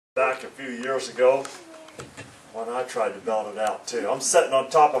Back a few years ago when I tried to belt it out too. I'm sitting on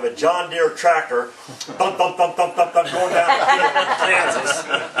top of a John Deere tractor, thump, thump, thump, thump, thump, thump, going down Kansas.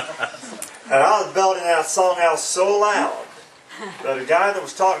 And I was belting that song out so loud that a guy that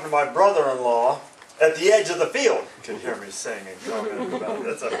was talking to my brother-in-law at the edge of the field could hear me singing and commenting about it.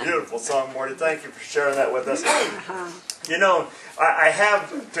 That's a beautiful song, Morty. Thank you for sharing that with us. You know, I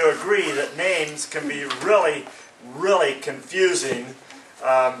have to agree that names can be really, really confusing.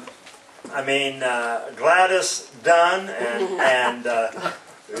 Gladys Dunn and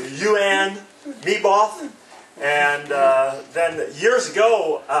Yuan Meboth. And then years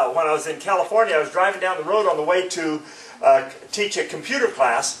ago, when I was in California, I was driving down the road on the way to teach a computer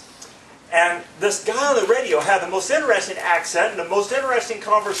class. And this guy on the radio had the most interesting accent and the most interesting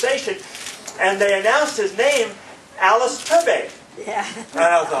conversation. And they announced his name, Alice Turbay. Yeah. And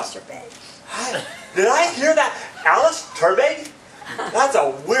I thought, did I hear that? Alice Turbay? That's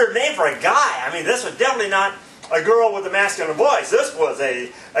a weird name for a guy. I mean, this was definitely not a girl with a masculine voice. This was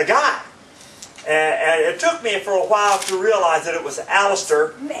a guy. And it took me for a while to realize that it was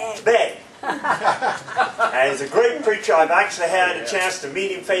Alistair Begg. And he's a great preacher. I've actually had a chance to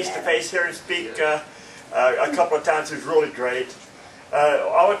meet him face to face, hear him speak a couple of times. He's really great.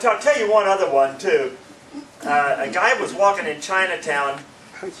 I'll tell you one other one too. A guy was walking in Chinatown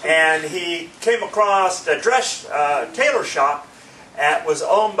and he came across a dress tailor shop that was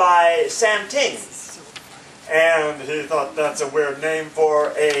owned by Sam Ting. And he thought, that's a weird name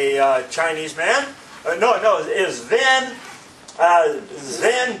for a Chinese man. No, it was Sven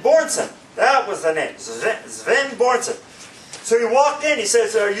Bornson. That was the name, Sven Bornson. So he walked in, he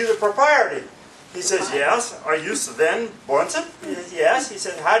says, are you the proprietor? He says, yes. Are you Sven Bornson? He says, yes. He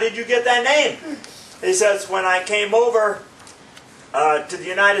says, how did you get that name? He says, when I came over to the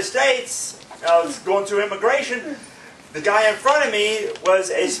United States, I was going through immigration, the guy in front of me was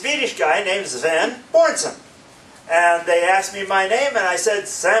a Swedish guy named Sven Bornson. And they asked me my name, and I said,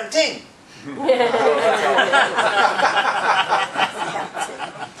 Sam Ting.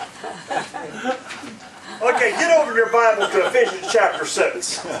 Okay, get over your Bible to Ephesians chapter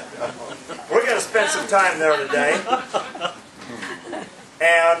 6. We're going to spend some time there today.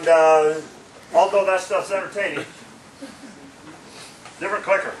 And although that stuff's entertaining, different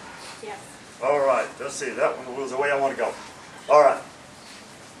clicker. Yes. All right, let's see. That one was the way I want to go. All right.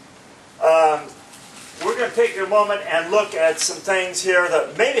 We're going to take a moment and look at some things here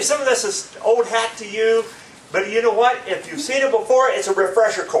that maybe some of this is old hat to you, but you know what? If you've seen it before, it's a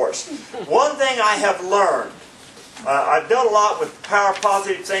refresher course. One thing I have learned, I've done a lot with power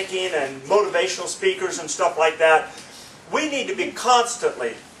positive thinking and motivational speakers and stuff like that. We need to be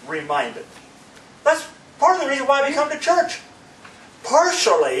constantly reminded. That's part of the reason why we come to church.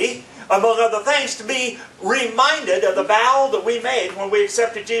 Partially, among other things, to be reminded of the vow that we made when we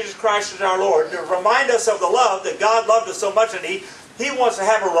accepted Jesus Christ as our Lord, to remind us of the love that God loved us so much and He wants to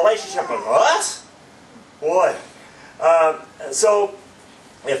have a relationship with us. Boy. So,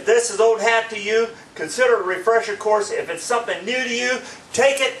 if this is old hat to you, consider it a refresher course. If it's something new to you,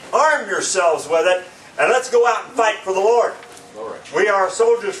 take it, arm yourselves with it, and let's go out and fight for the Lord. We are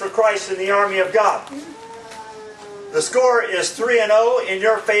soldiers for Christ in the army of God. The score is 3-0 in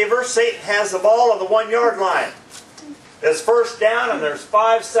your favor. Satan has the ball on the 1-yard line. It's first down and there's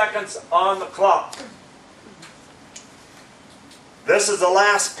 5 seconds on the clock. This is the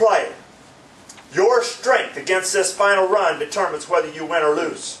last play. Your strength against this final run determines whether you win or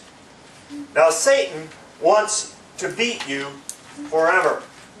lose. Now Satan wants to beat you forever.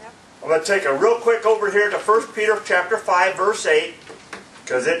 I'm going to take a real quick over here to 1 Peter chapter 5 verse 8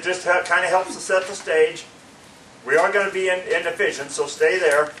 because it just kind of helps to set the stage. We are going to be in Ephesians, so stay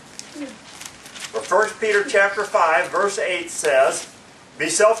there. But 1 Peter chapter 5, verse 8 says, be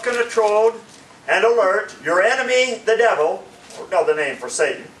self-controlled and alert. Your enemy, the devil, another name for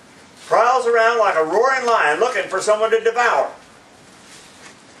Satan, prowls around like a roaring lion looking for someone to devour.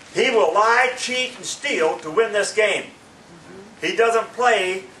 He will lie, cheat, and steal to win this game. He doesn't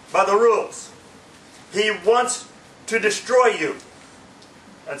play by the rules. He wants to destroy you.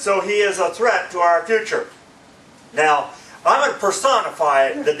 And so he is a threat to our future. Now, I'm going to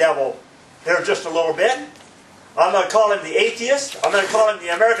personify the devil here just a little bit. I'm going to call him the atheist. I'm going to call him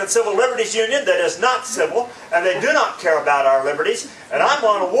the American Civil Liberties Union that is not civil, and they do not care about our liberties. And I'm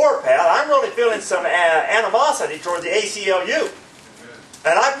on a warpath. I'm really feeling some animosity toward the ACLU.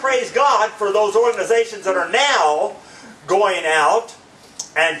 And I praise God for those organizations that are now going out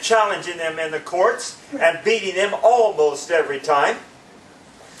and challenging them in the courts and beating them almost every time.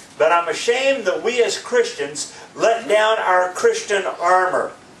 But I'm ashamed that we as Christians let down our Christian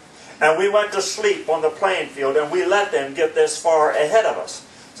armor. And we went to sleep on the playing field and we let them get this far ahead of us.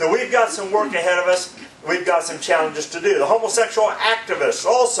 So we've got some work ahead of us. We've got some challenges to do. The homosexual activists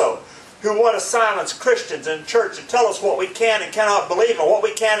also, who want to silence Christians in church and tell us what we can and cannot believe and what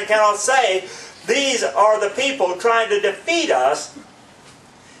we can and cannot say. These are the people trying to defeat us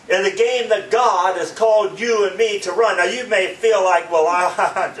in the game that God has called you and me to run. Now you may feel like, well,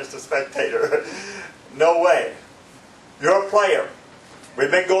 I'm just a spectator. No way. You're a player.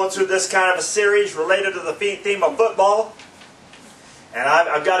 We've been going through this kind of a series related to the theme of football. And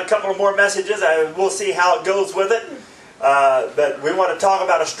I've got a couple of more messages. We'll see how it goes with it. But we want to talk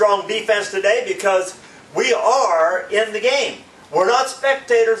about a strong defense today because we are in the game. We're not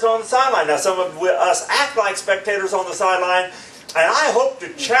spectators on the sideline. Now some of us act like spectators on the sideline, and I hope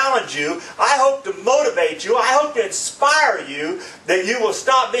to challenge you, I hope to motivate you, I hope to inspire you that you will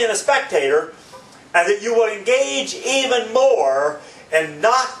stop being a spectator and that you will engage even more in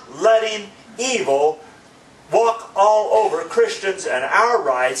not letting evil walk all over Christians and our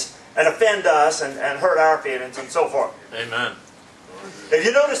rights and offend us and hurt our feelings and so forth. Amen. If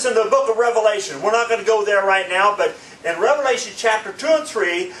you notice in the book of Revelation, we're not going to go there right now, but in Revelation chapter 2 and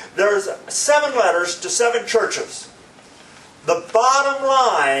 3, there's 7 letters to 7 churches. The bottom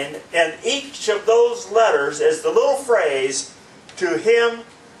line in each of those letters is the little phrase, "to him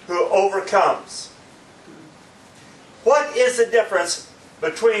who overcomes." What is the difference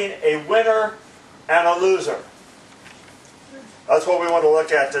between a winner and a loser? That's what we want to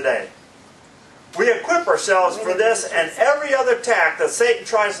look at today. We equip ourselves for this and every other attack that Satan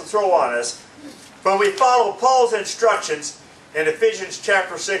tries to throw on us when we follow Paul's instructions in Ephesians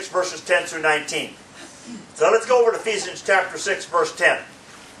chapter 6 verses 10 through 19. So let's go over to Ephesians chapter 6 verse 10.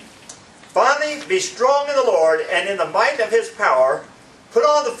 Finally, be strong in the Lord and in the might of His power. Put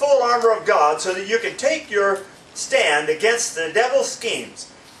on the full armor of God so that you can take your stand against the devil's schemes.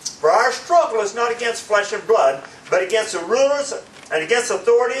 For our struggle is not against flesh and blood, but against the rulers and against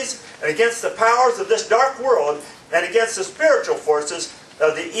authorities and against the powers of this dark world and against the spiritual forces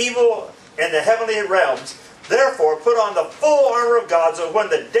of the evil in the heavenly realms. Therefore, put on the full armor of God so when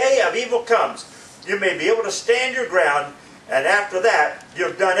the day of evil comes, you may be able to stand your ground, and after that,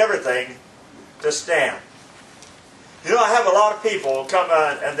 you've done everything to stand. You know, I have a lot of people come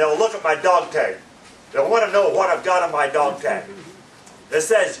and they'll look at my dog tag. They'll want to know what I've got on my dog tag. It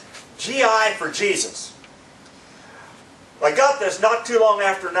says, GI for Jesus. I got this not too long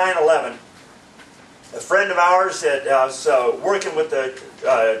after 9/11. A friend of ours was working with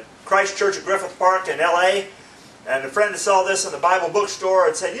the Christ Church of Griffith Park in LA, and a friend saw this in the Bible bookstore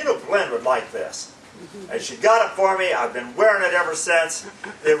and said, you know, Glenn would like this. And she got it for me. I've been wearing it ever since.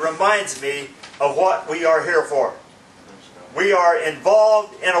 It reminds me of what we are here for. We are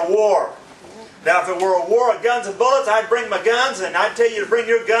involved in a war. Now, if it were a war of guns and bullets, I'd bring my guns, and I'd tell you to bring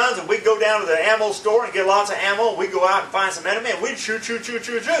your guns, and we'd go down to the ammo store and get lots of ammo, and we'd go out and find some enemy, and we'd shoot.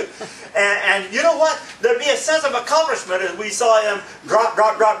 And you know what? There'd be a sense of accomplishment as we saw him drop.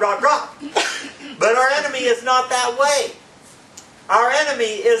 But our enemy is not that way. Our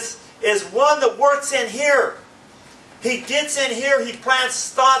enemy is one that works in here. He gets in here, he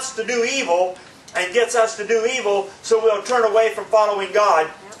plants thoughts to do evil, and gets us to do evil, so we'll turn away from following God,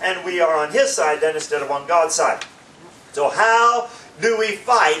 and we are on His side then instead of on God's side. So how do we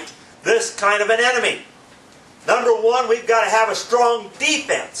fight this kind of an enemy? Number one, we've got to have a strong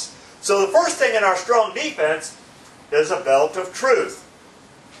defense. So the first thing in our strong defense is a belt of truth.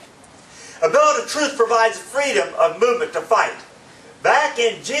 A belt of truth provides freedom of movement to fight. Back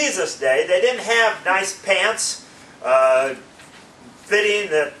in Jesus' day, they didn't have nice pants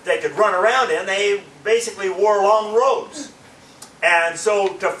fitting that they could run around in. They basically wore long robes. And so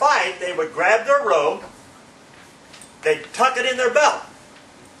to fight, they would grab their robe, they'd tuck it in their belt.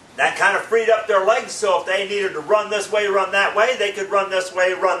 That kind of freed up their legs, so if they needed to run this way, run that way, they could run this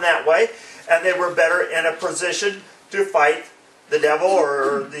way, run that way, and they were better in a position to fight the devil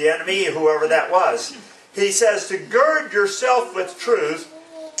or the enemy, whoever that was. He says to gird yourself with truth.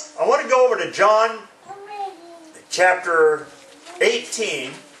 I want to go over to John chapter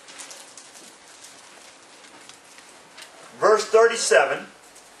 18. Verse 37,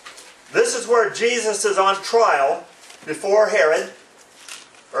 this is where Jesus is on trial before Herod,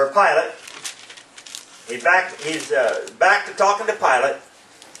 or Pilate. He's back to talking to Pilate.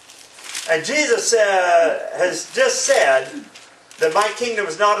 And Jesus has just said that my kingdom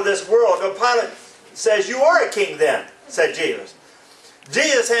is not of this world. No, Pilate says, you are a king then, said Jesus.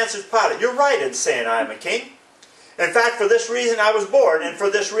 Jesus answers Pilate, you're right in saying I am a king. In fact, for this reason I was born, and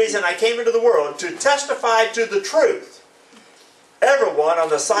for this reason I came into the world, to testify to the truth. Everyone on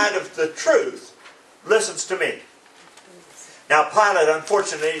the side of the truth listens to me. Now Pilate,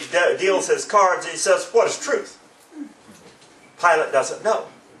 unfortunately, deals his cards and he says, what is truth? Pilate doesn't know.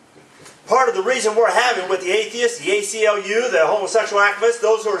 Part of the reason we're having with the atheists, the ACLU, the homosexual activists,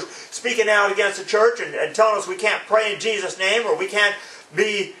 those who are speaking out against the church and telling us we can't pray in Jesus' name, or we can't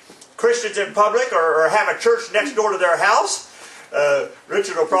be Christians in public, or have a church next door to their house.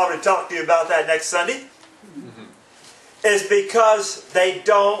 Richard will probably talk to you about that next Sunday. Is because they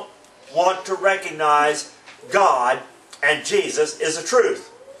don't want to recognize God and Jesus is the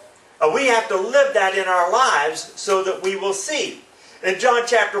truth. We have to live that in our lives so that we will see. In John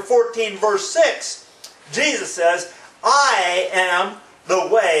chapter 14 verse 6, Jesus says, I am the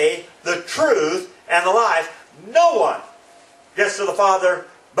way, the truth, and the life. No one gets to the Father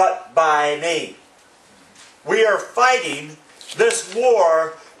but by me. We are fighting this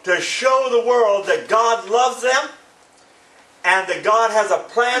war to show the world that God loves them and that God has a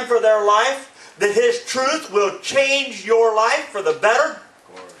plan for their life, that His truth will change your life for the better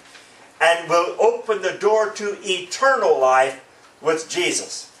and will open the door to eternal life with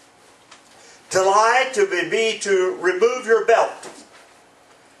Jesus. To lie to be to remove your belt.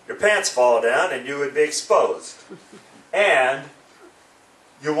 Your pants fall down and you would be exposed. And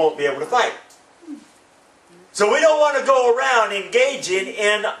you won't be able to fight. So we don't want to go around engaging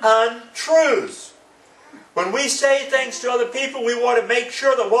in untruths. When we say things to other people, we want to make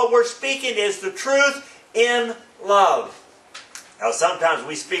sure that what we're speaking is the truth in love. Now sometimes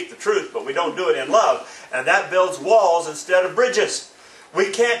we speak the truth, but we don't do it in love. And that builds walls instead of bridges.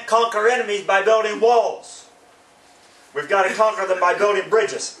 We can't conquer enemies by building walls. We've got to conquer them by building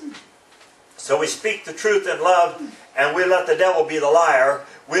bridges. So we speak the truth in love, and we let the devil be the liar.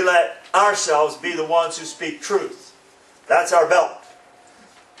 We let ourselves be the ones who speak truth. That's our belt.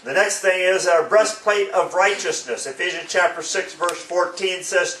 The next thing is our breastplate of righteousness. Ephesians chapter 6 verse 14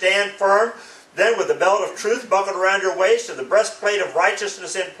 says, stand firm, then with the belt of truth buckled around your waist and the breastplate of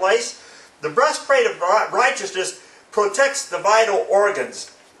righteousness in place. The breastplate of righteousness protects the vital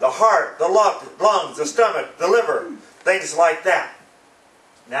organs, the heart, the lungs, the stomach, the liver, things like that.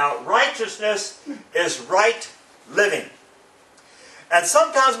 Now, righteousness is right living. And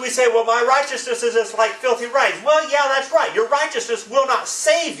sometimes we say, well, my righteousness is just like filthy rags. Well, yeah, that's right. Your righteousness will not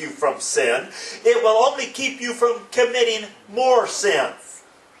save you from sin. It will only keep you from committing more sin.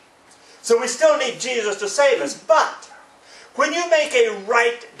 So we still need Jesus to save us. But when you make a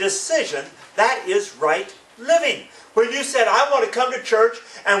right decision, that is right living. When you said, I want to come to church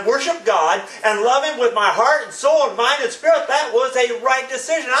and worship God and love Him with my heart and soul and mind and spirit, that was a right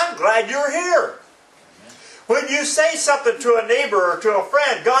decision. I'm glad you're here. When you say something to a neighbor or to a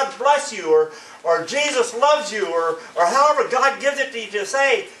friend, God bless you, or Jesus loves you, or however God gives it to you to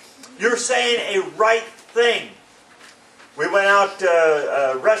say, you're saying a right thing. We went out to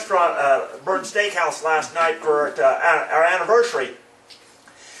a restaurant, Burn Steakhouse last night for our anniversary.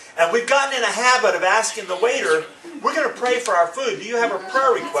 And we've gotten in a habit of asking the waiter, we're going to pray for our food. Do you have a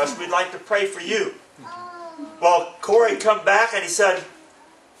prayer request? We'd like to pray for you. Well, Corey come back and he said,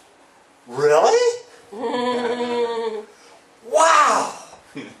 really? Wow!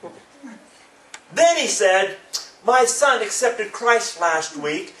 Then he said, my son accepted Christ last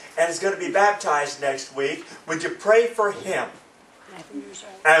week and is going to be baptized next week. Would you pray for him?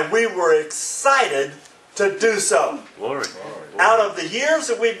 And we were excited to do so. Glory. Out of the years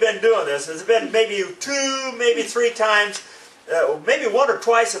that we've been doing this, it's been maybe 2, maybe 3 times, maybe 1 or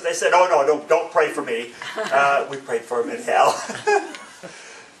twice that they said, oh no, don't pray for me. We prayed for him in hell.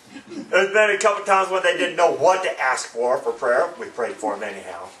 There's been a couple times when they didn't know what to ask for prayer. We prayed for them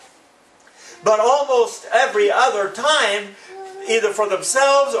anyhow. But almost every other time, either for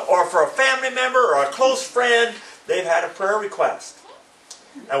themselves or for a family member or a close friend, they've had a prayer request.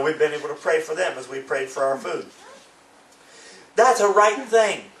 And we've been able to pray for them as we prayed for our food. That's a right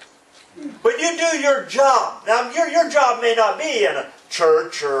thing. When you do your job, now your job may not be in a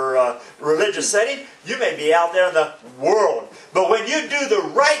church or a religious setting. You may be out there in the world. But when you do the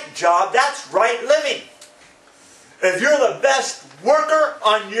right job, that's right living. If you're the best worker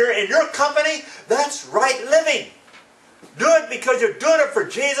in your company, that's right living. Do it because you're doing it for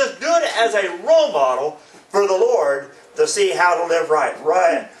Jesus. Do it as a role model for the Lord to see how to live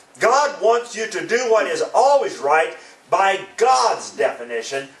right. God wants you to do what is always right by God's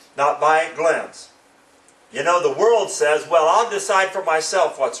definition, not by Glen's. You know, the world says, well, I'll decide for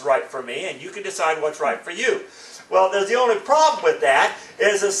myself what's right for me, and you can decide what's right for you. Well, there's the only problem with that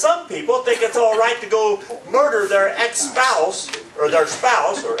is that some people think it's all right to go murder their ex-spouse, or their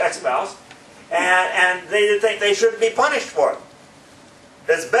spouse, or ex-spouse, and they think they shouldn't be punished for it.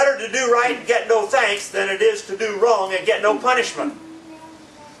 It's better to do right and get no thanks than it is to do wrong and get no punishment.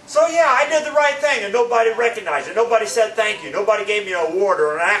 So yeah, I did the right thing and nobody recognized it. Nobody said thank you. Nobody gave me an award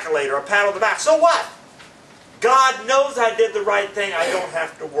or an accolade or a pat on the back. So what? God knows I did the right thing. I don't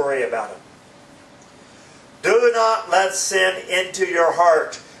have to worry about it. Do not let sin into your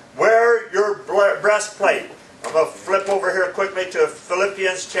heart. Wear your breastplate. I'm going to flip over here quickly to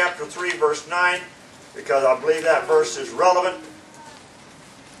Philippians chapter 3, verse 9, because I believe that verse is relevant.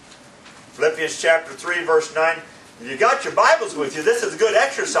 Philippians chapter 3, verse 9. If you got your Bibles with you, this is a good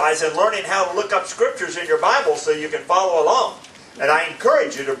exercise in learning how to look up scriptures in your Bible so you can follow along. And I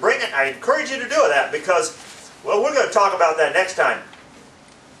encourage you to bring it. I encourage you to do that because, well, we're going to talk about that next time.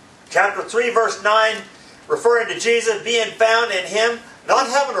 Chapter 3, verse 9, referring to Jesus being found in Him, not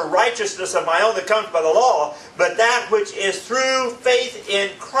having a righteousness of my own that comes by the law, but that which is through faith in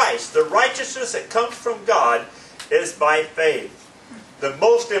Christ. The righteousness that comes from God is by faith. The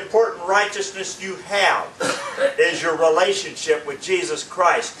most important righteousness you have is your relationship with Jesus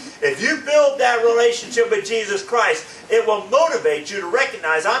Christ. If you build that relationship with Jesus Christ, it will motivate you to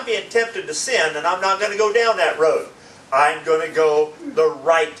recognize I'm being tempted to sin and I'm not going to go down that road. I'm going to go the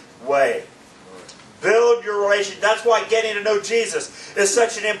right way. Build your relationship. That's why getting to know Jesus is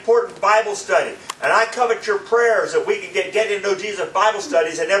such an important Bible study. And I covet your prayers that we can get getting to know Jesus Bible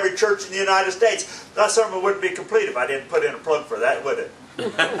studies in every church in the United States. That sermon wouldn't be complete if I didn't put in a plug for that, would it?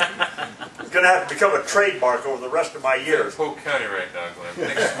 It's going to have to become a trademark over the rest of my years. Polk County right now,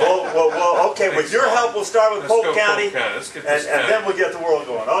 Glenn. Well, okay. With your help, we'll start with Polk County, Let's get this and then we'll get the world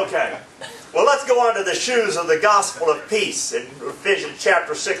going. Okay. Well, let's go on to the shoes of the gospel of peace in Ephesians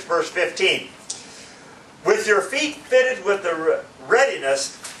chapter 6, verse 15. With your feet fitted with the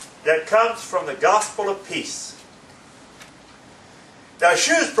readiness that comes from the gospel of peace. Now,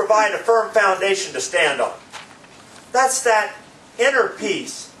 shoes provide a firm foundation to stand on. That's that inner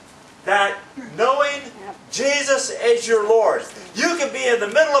peace, that knowing Jesus as your Lord. You can be in the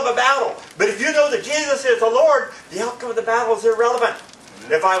middle of a battle, but if you know that Jesus is the Lord, the outcome of the battle is irrelevant.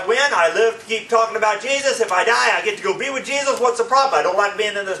 If I win, I live to keep talking about Jesus. If I die, I get to go be with Jesus. What's the problem? I don't like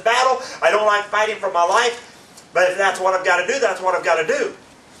being in this battle. I don't like fighting for my life. But if that's what I've got to do, that's what I've got to do.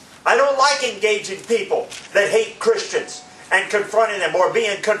 I don't like engaging people that hate Christians and confronting them or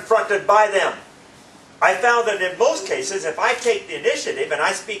being confronted by them. I found that in most cases, if I take the initiative and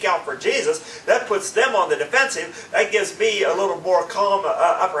I speak out for Jesus, that puts them on the defensive. That gives me a little more calm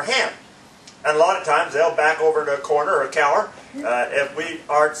upper hand. And a lot of times they'll back over into a corner or cower if we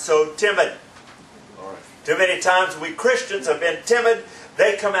aren't so timid. Too many times we Christians have been timid.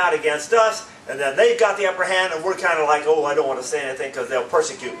 They come out against us, and then they've got the upper hand, and we're kind of like, oh, I don't want to say anything because they'll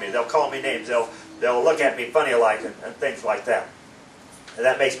persecute me. They'll call me names. They'll look at me funny like and things like that. And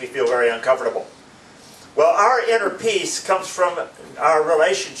that makes me feel very uncomfortable. Well, our inner peace comes from our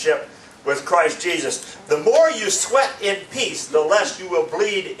relationship with Christ Jesus. The more you sweat in peace, the less you will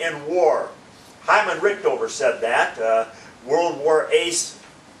bleed in war. Hyman Rickover said that, World War ace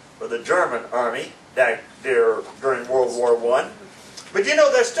for the German army during World War I. But you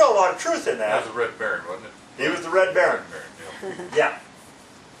know, there's still a lot of truth in that. That was the Red Baron, wasn't it? He was the Red Baron. Yeah.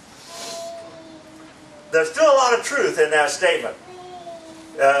 There's still a lot of truth in that statement.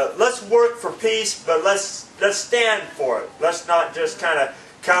 Let's work for peace, but let's stand for it. Let's not just kind of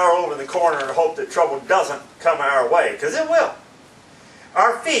cower over in the corner and hope that trouble doesn't come our way, because it will.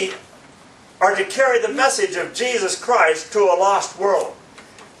 Our feet are to carry the message of Jesus Christ to a lost world.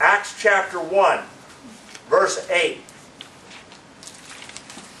 Acts chapter 1, verse 8.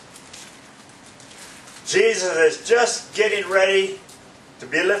 Jesus is just getting ready to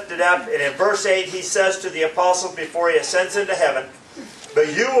be lifted up, and in verse 8 he says to the apostles before he ascends into heaven,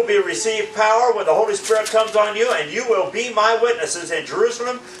 "But you will be received power when the Holy Spirit comes on you, and you will be my witnesses in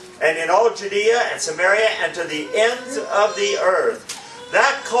Jerusalem and in all Judea and Samaria and to the ends of the earth."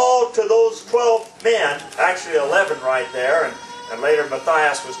 That call to those 12 men, actually 11 right there, and later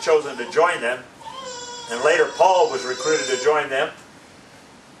Matthias was chosen to join them, and later Paul was recruited to join them,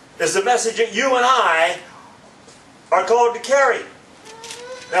 is the message that you and I are called to carry.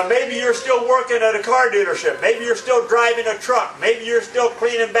 Now maybe you're still working at a car dealership, maybe you're still driving a truck, maybe you're still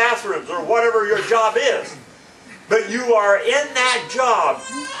cleaning bathrooms or whatever your job is. But you are in that job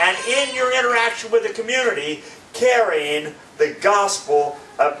and in your interaction with the community carrying the gospel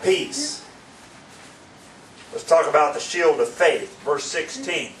of peace. Let's talk about the shield of faith, verse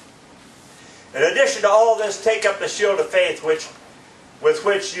 16. In addition to all this, take up the shield of faith with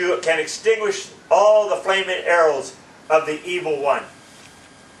which you can extinguish all the flaming arrows of the evil one.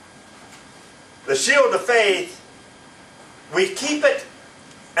 The shield of faith, we keep it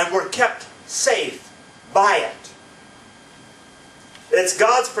and we're kept safe by it. It's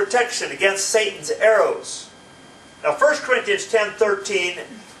God's protection against Satan's arrows. Now 1 Corinthians 10:13,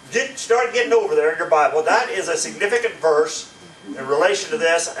 start getting over there in your Bible. That is a significant verse in relation to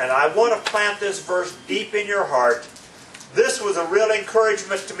this, and I want to plant this verse deep in your heart. This was a real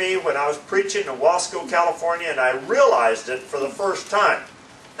encouragement to me when I was preaching in Wasco, California, and I realized it for the first time.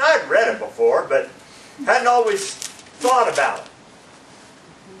 Now, I'd read it before, but hadn't always thought about it.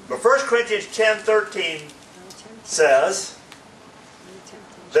 But 1 Corinthians 10:13 says,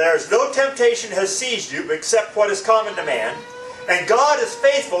 "There's no temptation has seized you except what is common to man. And God is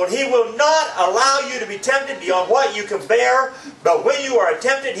faithful, and He will not allow you to be tempted beyond what you can bear. But when you are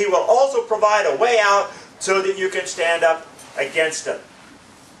tempted, He will also provide a way out so that you can stand up against it."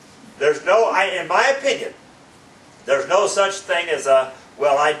 There's no, in my opinion, there's no such thing as a,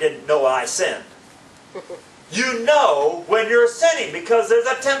 well, I didn't know I sinned. You know when you're sinning because there's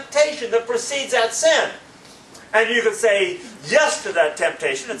a temptation that precedes that sin. And you can say yes to that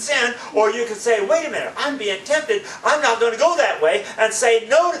temptation and sin, or you can say, wait a minute, I'm being tempted, I'm not going to go that way, and say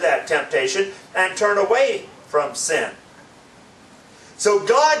no to that temptation and turn away from sin. So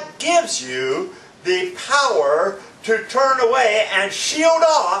God gives you the power to turn away and shield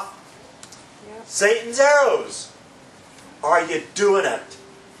off Satan's arrows. Are you doing it?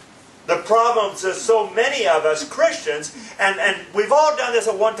 The problem is so many of us Christians, and we've all done this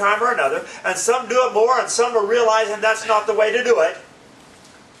at one time or another, and some do it more and some are realizing that's not the way to do it.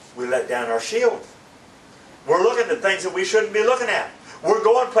 We let down our shield. We're looking at things that we shouldn't be looking at. We're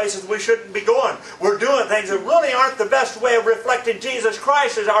going places we shouldn't be going. We're doing things that really aren't the best way of reflecting Jesus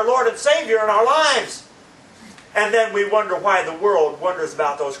Christ as our Lord and Savior in our lives. And then we wonder why the world wonders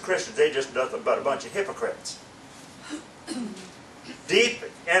about those Christians. They just nothing but a bunch of hypocrites. Deep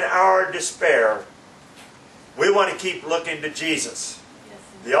in our despair, we want to keep looking to Jesus,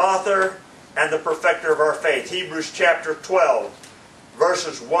 the author and the perfecter of our faith. Hebrews chapter 12,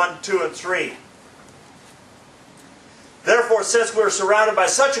 verses 1, 2, and 3. "Therefore, since we are surrounded by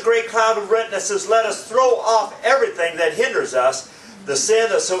such a great cloud of witnesses, let us throw off everything that hinders us, the sin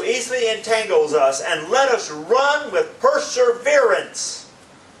that so easily entangles us, and let us run with perseverance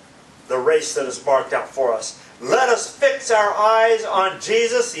the race that is marked out for us. Let us fix our eyes on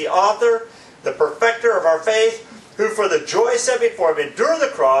Jesus, the author, the perfecter of our faith, who for the joy set before Him endured the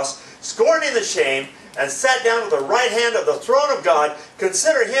cross, scorning the shame, and sat down at the right hand of the throne of God.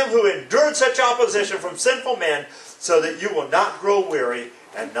 Consider Him who endured such opposition from sinful men, so that you will not grow weary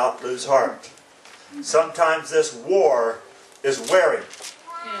and not lose heart." Sometimes this war is wearing.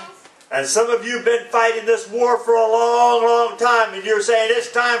 And some of you have been fighting this war for a long, long time, and you're saying it's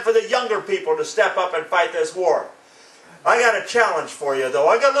time for the younger people to step up and fight this war. I got a challenge for you, though.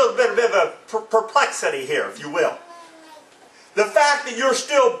 I got a little bit of a perplexity here, if you will. The fact that you're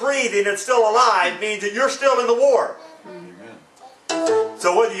still breathing and still alive means that you're still in the war.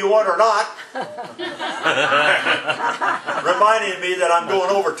 So whether you want or not, reminding me that I'm going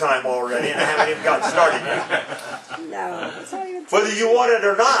overtime already and I haven't even gotten started yet. No. Whether you want it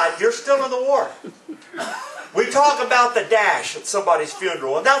or not, you're still in the war. We talk about the dash at somebody's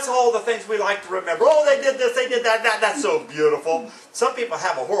funeral, and that's all the things we like to remember. Oh, they did this, they did that, that's so beautiful. Some people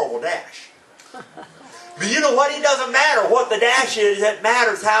have a horrible dash. But you know what? It doesn't matter what the dash is, it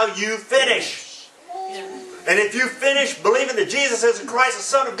matters how you finish. And if you finish believing that Jesus is the Christ, the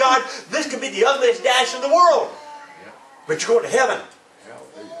Son of God, this could be the ugliest dash in the world. But you're going to heaven.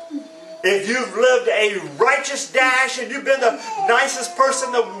 If you've lived a righteous dash and you've been the nicest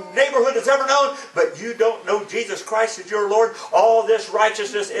person the neighborhood has ever known, but you don't know Jesus Christ as your Lord, all this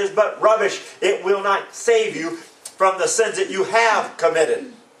righteousness is but rubbish. It will not save you from the sins that you have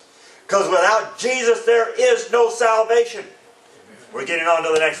committed. Because without Jesus there is no salvation. We're getting on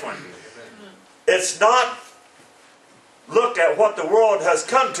to the next one. It's not look at what the world has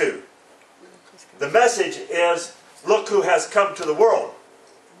come to. The message is look who has come to the world.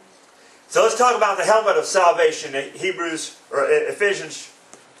 So let's talk about the helmet of salvation in Ephesians,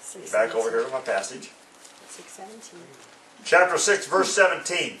 back over here to my passage. 6:17. Chapter 6, verse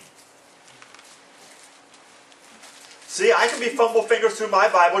 17. See, I can be fumble fingers through my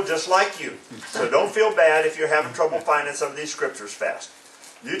Bible just like you. So don't feel bad if you're having trouble finding some of these scriptures fast.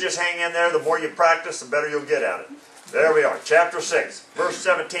 You just hang in there. The more you practice, the better you'll get at it. There we are. Chapter 6, verse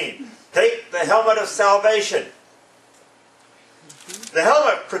 17. Take the helmet of salvation. The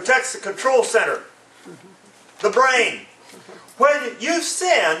helmet protects the control center, the brain. When you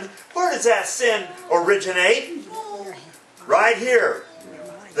sin, where does that sin originate? Right here.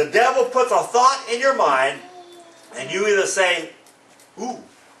 The devil puts a thought in your mind, and you either say, ooh,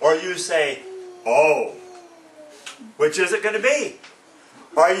 or you say, oh. Which is it going to be?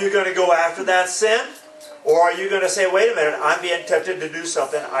 Are you going to go after that sin? Or are you going to say, wait a minute, I'm being tempted to do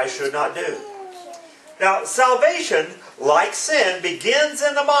something I should not do? Now, salvation, like sin, begins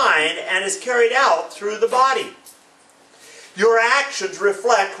in the mind and is carried out through the body. Your actions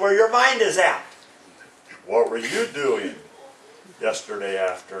reflect where your mind is at. What were you doing yesterday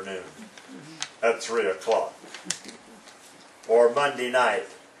afternoon at 3 o'clock? Or Monday night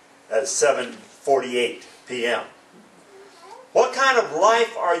at 7:48 p.m.? What kind of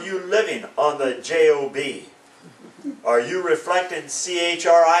life are you living on the JOB? Are you reflecting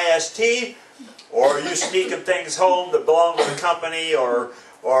CHRIST? Or are you sneaking things home that belong to the company, or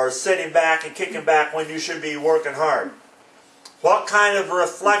sitting back and kicking back when you should be working hard? What kind of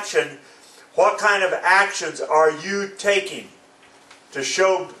reflection, what kind of actions are you taking to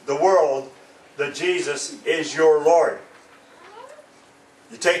show the world that Jesus is your Lord?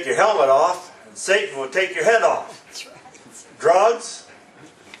 You take your helmet off, and Satan will take your head off. Drugs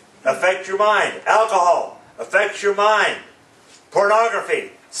affect your mind. Alcohol affects your mind.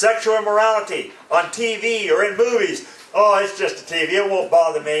 Pornography, sexual immorality on TV or in movies. Oh, it's just a TV. It won't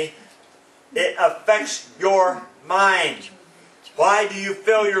bother me. It affects your mind. Why do you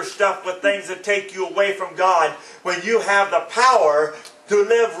fill your stuff with things that take you away from God when you have the power to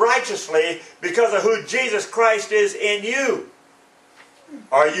live righteously because of who Jesus Christ is in you?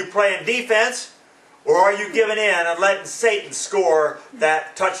 Are you playing defense, or are you giving in and letting Satan score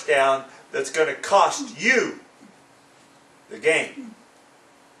that touchdown that's going to cost you the game?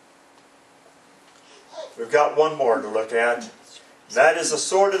 We've got one more to look at. That is the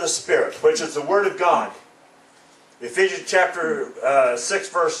sword of the Spirit, which is the Word of God. Ephesians chapter 6,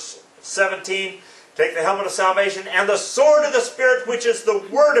 verse 17. Take the helmet of salvation and the sword of the Spirit, which is the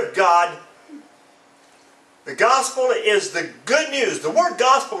Word of God. The gospel is the good news. The word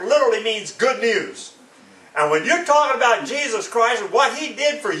gospel literally means good news. And when you're talking about Jesus Christ and what He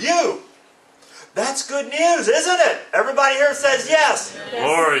did for you, that's good news, isn't it? Everybody here says yes.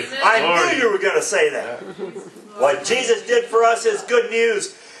 Glory. I knew you were going to say that. What Jesus did for us is good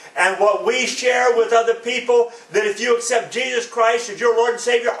news. And what we share with other people, that if you accept Jesus Christ as your Lord and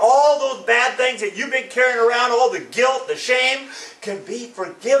Savior, all those bad things that you've been carrying around, all the guilt, the shame, can be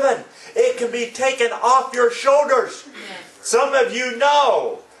forgiven. It can be taken off your shoulders. Some of you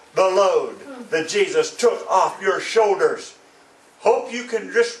know the load that Jesus took off your shoulders. Hope you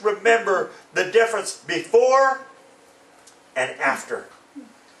can just remember the difference before and after,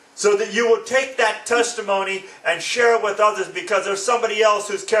 so that you will take that testimony and share it with others, because there's somebody else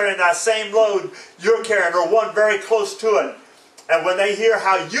who's carrying that same load you're carrying, or one very close to it. And when they hear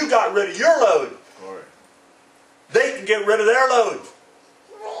how you got rid of your load, they can get rid of their load.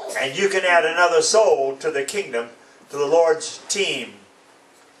 And you can add another soul to the kingdom, to the Lord's team.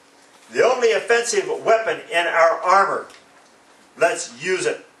 The only offensive weapon in our armor, let's use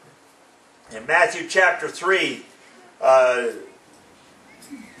it. In Matthew chapter 3,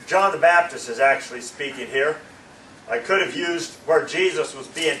 John the Baptist is actually speaking here. I could have used where Jesus was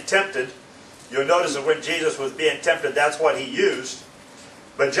being tempted. You'll notice that when Jesus was being tempted, that's what he used.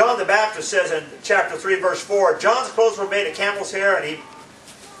 But John the Baptist says in chapter 3, verse 4, John's clothes were made of camel's hair, and he...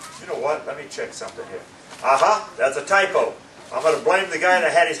 You know what? Let me check something here. That's a typo. I'm going to blame the guy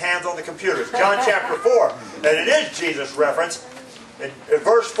that had his hands on the computers. John chapter 4. And it is Jesus' reference. In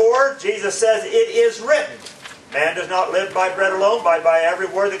verse 4, Jesus says, it is written. Man does not live by bread alone, but by every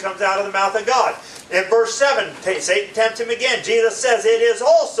word that comes out of the mouth of God. In verse 7, Satan tempts him again. Jesus says, it is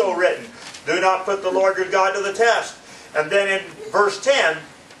also written, do not put the Lord your God to the test. And then in verse 10,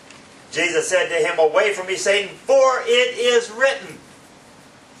 Jesus said to him, away from me, Satan, for it is written.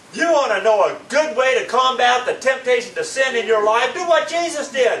 You want to know a good way to combat the temptation to sin in your life? Do what Jesus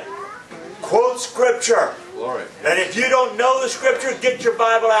did. Quote Scripture. Glory. And if you don't know the Scripture, get your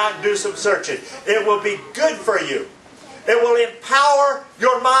Bible out and do some searching. It will be good for you. It will empower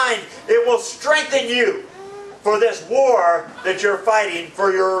your mind. It will strengthen you for this war that you're fighting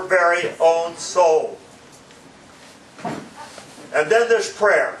for your very own soul. And then there's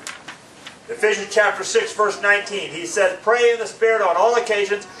prayer. Ephesians chapter 6, verse 19. He says, pray in the Spirit on all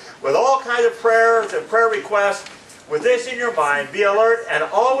occasions, with all kinds of prayers and prayer requests. With this in your mind, be alert and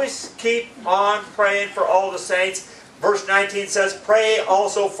always keep on praying for all the saints. Verse 19 says, pray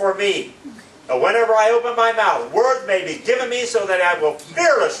also for me. Now, whenever I open my mouth, words may be given me so that I will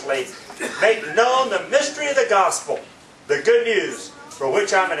fearlessly make known the mystery of the gospel, the good news, for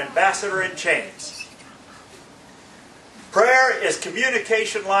which I'm an ambassador in chains. Prayer is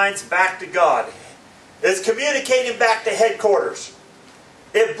communication lines back to God. It's communicating back to headquarters.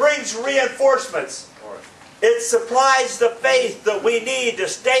 It brings reinforcements. It supplies the faith that we need to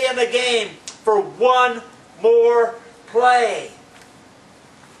stay in the game for one more play.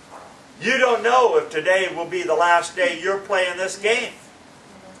 You don't know if today will be the last day you're playing this game.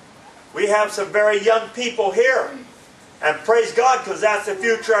 We have some very young people here. And praise God, because that's the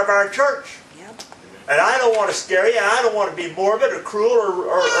future of our church. And I don't want to scare you, and I don't want to be morbid or cruel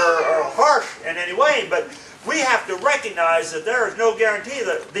or harsh in any way, but we have to recognize that there is no guarantee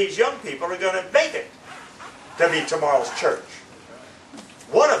that these young people are going to make it to be tomorrow's church.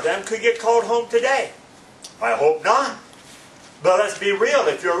 One of them could get called home today. I hope not. But let's be real,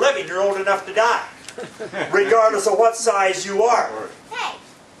 if you're living, you're old enough to die, regardless of what size you are.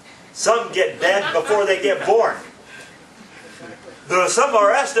 Some get dead before they get born. Some of the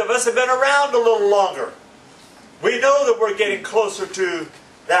rest of us have been around a little longer. We know that we're getting closer to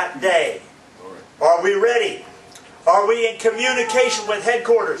that day. Are we ready? Are we in communication with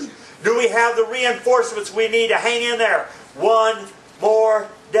headquarters? Do we have the reinforcements we need to hang in there one more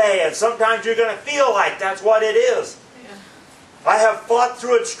day? And sometimes you're going to feel like that's what it is. I have fought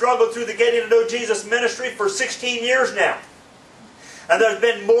through and struggled through the Getting to Know Jesus ministry for 16 years now. And there's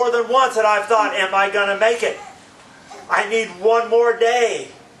been more than once that I've thought, am I going to make it? I need one more day.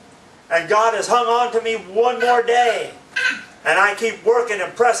 And God has hung on to me one more day. And I keep working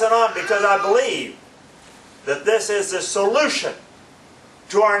and pressing on because I believe that this is the solution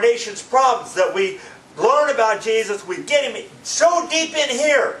to our nation's problems. That we learn about Jesus, we get Him so deep in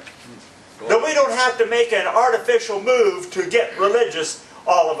here that we don't have to make an artificial move to get religious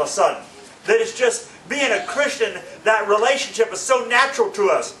all of a sudden. That it's just being a Christian, that relationship is so natural to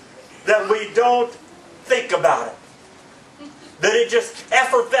us that we don't think about it. That it just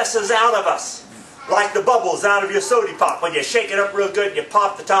effervesces out of us like the bubbles out of your soda pop when you shake it up real good and you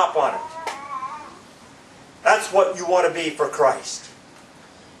pop the top on it. That's what you want to be for Christ.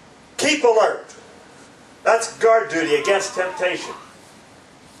 Keep alert. That's guard duty against temptation.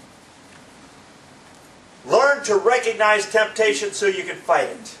 Learn to recognize temptation so you can fight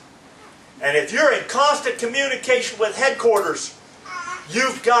it. And if you're in constant communication with headquarters,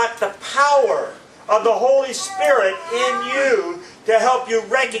 you've got the power of the Holy Spirit in you to help you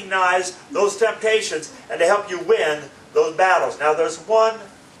recognize those temptations and to help you win those battles. Now there's one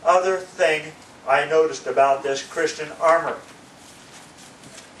other thing I noticed about this Christian armor.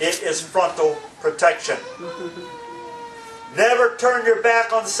 It is frontal protection. Never turn your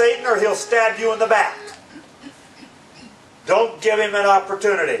back on Satan or he'll stab you in the back. Don't give him an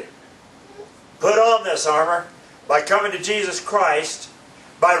opportunity. Put on this armor by coming to Jesus Christ,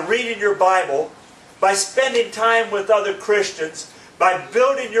 by reading your Bible, by spending time with other Christians, by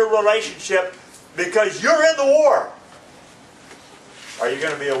building your relationship, because you're in the war. Are you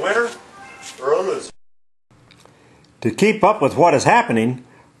going to be a winner or a loser? To keep up with what is happening,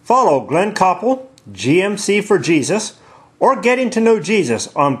 follow Glen Copple, GMC for Jesus, or Getting to Know Jesus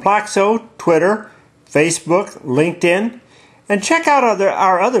on Plaxo, Twitter, Facebook, LinkedIn, and check out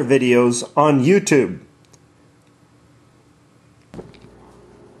our other videos on YouTube.